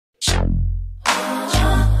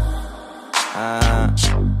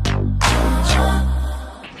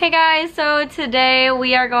Hey guys, so today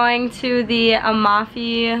we are going to the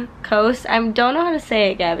Amalfi coast. I don't know how to say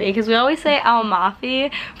it, Gabby, because we always say Amalfi,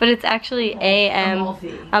 but it's actually Amalfi.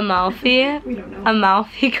 We don't know.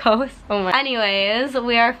 Amalfi coast. Oh my. Anyways,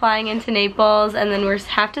 we are flying into Naples, and then we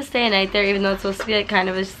have to stay a night there, even though it's supposed to be like kind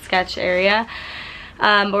of a sketch area.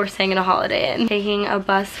 But we're staying in a Holiday Inn. Taking a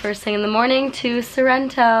bus first thing in the morning to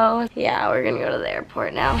Sorrento. Yeah, we're gonna go to the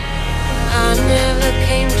airport now. I never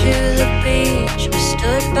came to the beach, we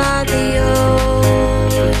stood by the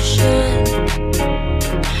ocean.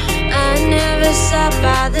 I never sat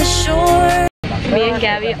by the shore. Me and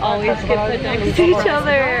Gabby always get put next to each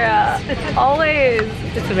other. Always.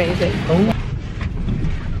 It's amazing.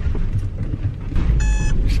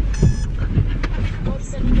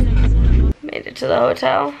 Made it to the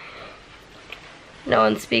hotel. No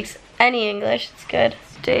one speaks any English. It's good.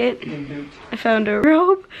 Date. I found a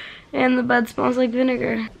robe. And the bed smells like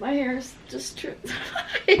vinegar. My hair is just true.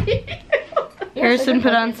 Harrison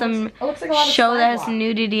put on some show that has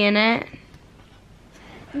nudity in it.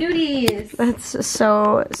 Nudies. That's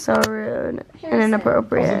so rude and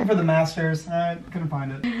inappropriate. I was looking for the Masters. I couldn't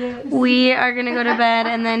find it. We are gonna go to bed,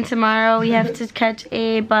 and then tomorrow we have to catch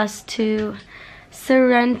a bus to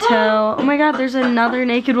Sorrento. Oh my God, there's another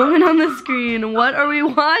naked woman on the screen. What are we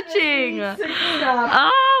watching? Oh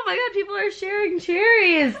my God, people are sharing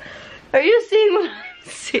cherries. Are you seeing what I'm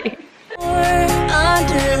seeing?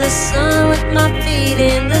 Under the sun with my feet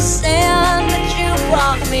in the sand, but you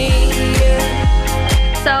brought me here.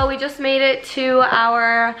 So we just made it to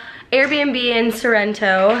our Airbnb in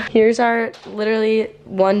Sorrento. Here's our literally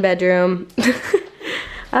one bedroom.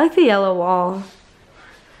 I like the yellow wall.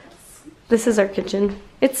 This is our kitchen.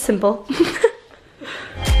 It's simple. And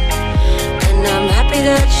I'm happy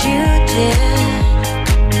that you did,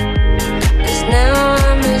 'cause now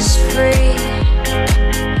I'm as free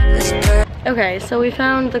as Okay, so we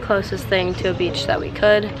found the closest thing to a beach that we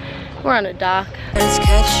could. We're on a dock. birds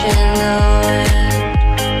catching the wind.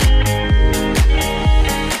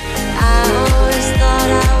 I always thought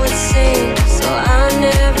I would sink, so I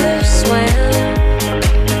never swam.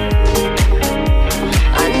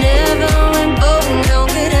 I never went boating, don't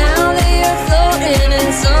get how they are floating,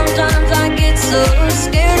 and sometimes I get so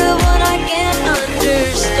scared of what I can't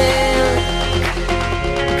understand.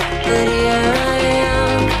 But here I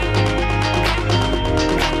am,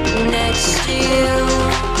 next to you.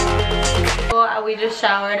 We just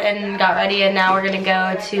showered and got ready, and now we're gonna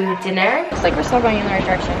go to dinner. It's like we're still going in the right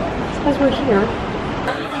direction. Because we're here.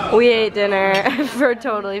 We ate dinner.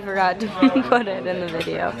 Totally forgot to put it in the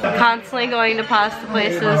video. Constantly going to pasta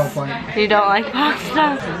places. You don't like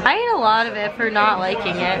pasta? I ate a lot of it for not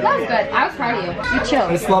liking it. That was good. I was proud of you. You chilled.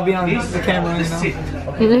 I just love being on the camera, you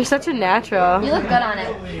know? You're such a natural. You look good on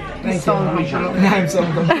it. Thank you. I'm so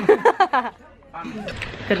humble.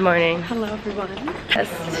 Good morning. Hello everyone. Yes,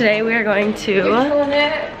 today we are going to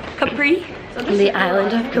Capri, the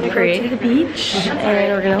island of Capri. To the beach,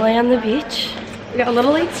 and we're gonna lay on the beach. We got a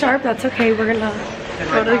little late start, but that's okay. We're gonna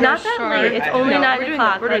go to the Not that late. It's only 9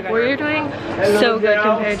 o'clock. Like we're doing so good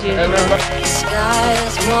compared to usual. Sky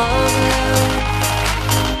is warm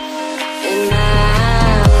in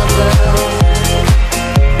Malibu,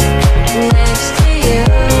 next to you.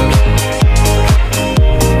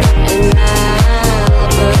 In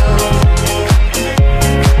Malibu,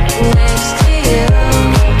 next to you.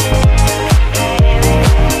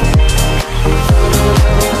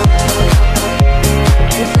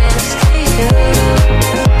 Next to you.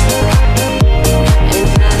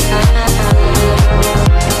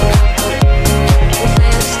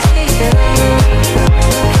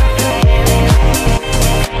 In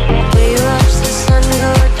we watch the sun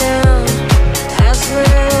go down as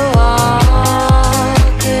we're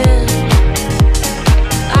walking.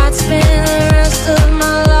 I'd spend the rest of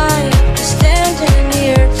my life just standing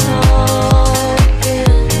here talking.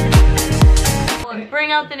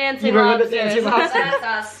 Bring out the dancing You remember the lobsters. dancing lobster? That's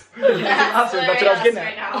us. That's what I was getting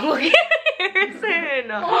at. Look at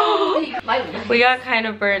Harrison. We got kind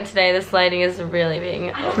of burnt today. This lighting is really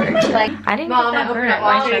being over. Like, I didn't Mom, get I that hope burnt. you're not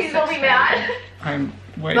My watching. chest Please don't is be mad. I'm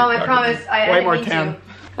way Mom, I promise. I way didn't more mean tan. to.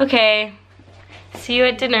 Okay. See you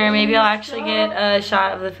at dinner. Maybe I'll actually get a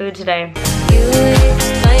shot of the food today. You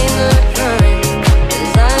explain the crime,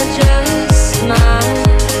 'cause I just smile.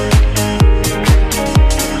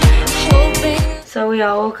 Hoping. So we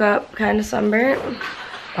all woke up kind of sunburnt.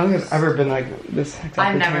 I don't think I've ever been like this.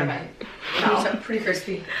 I've never been. No, pretty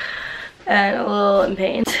crispy. And a little in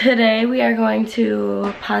pain. Today we are going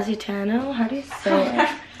to Positano. How do you say it?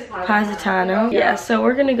 Positano. Yeah, so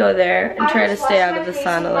we're gonna go there and try to stay out of the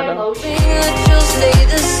sun a little. You'll stay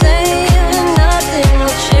the same and nothing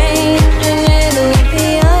will change and it'll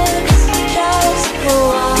be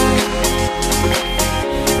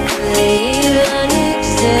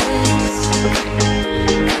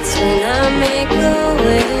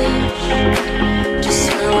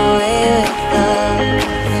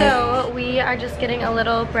getting a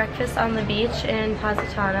little breakfast on the beach in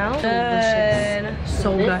Positano. Good.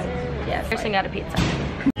 So good. Yes, first thing got a pizza.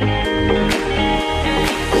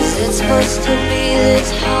 Is it supposed to be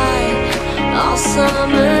this high all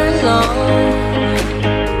summer long?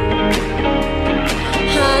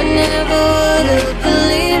 I never would have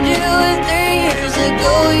believed you if 3 years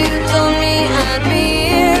ago you told me I'd be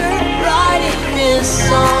here writing this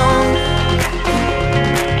song.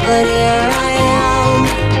 But here I am,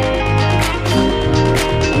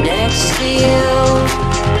 next to you.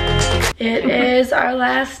 It is our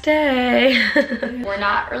last day. We're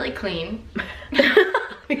not really clean.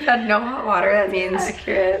 We had no hot water. That means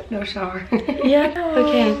Accurate. no shower. Yeah.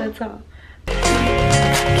 Okay, that's all.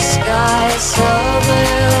 The sky is so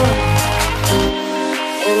blue,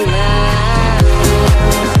 and now